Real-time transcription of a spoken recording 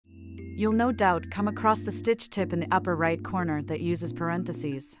You'll no doubt come across the stitch tip in the upper right corner that uses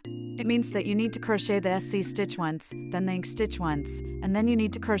parentheses. It means that you need to crochet the SC stitch once, then the ink stitch once, and then you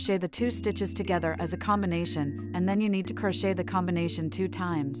need to crochet the 2 stitches together as a combination, and then you need to crochet the combination 2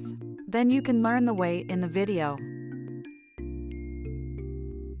 times. Then you can learn the way in the video.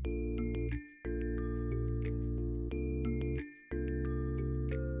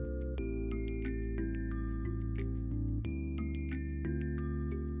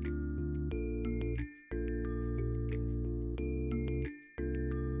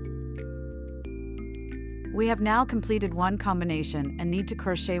 We have now completed one combination and need to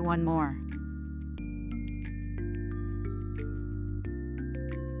crochet one more.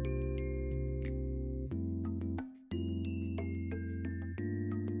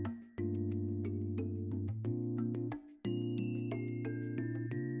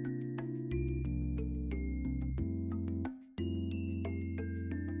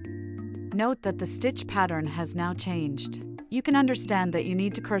 Note that the stitch pattern has now changed. You can understand that you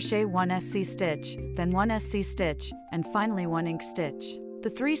need to crochet 1 SC stitch, then 1 SC stitch, and finally 1 ink stitch. The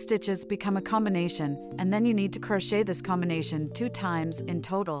 3 stitches become a combination, and then you need to crochet this combination 2 times in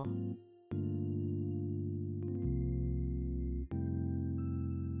total.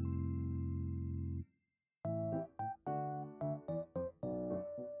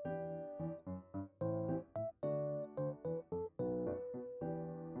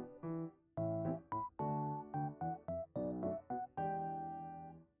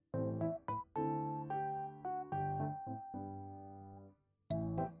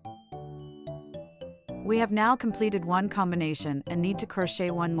 We have now completed one combination and need to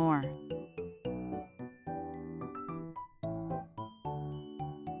crochet one more.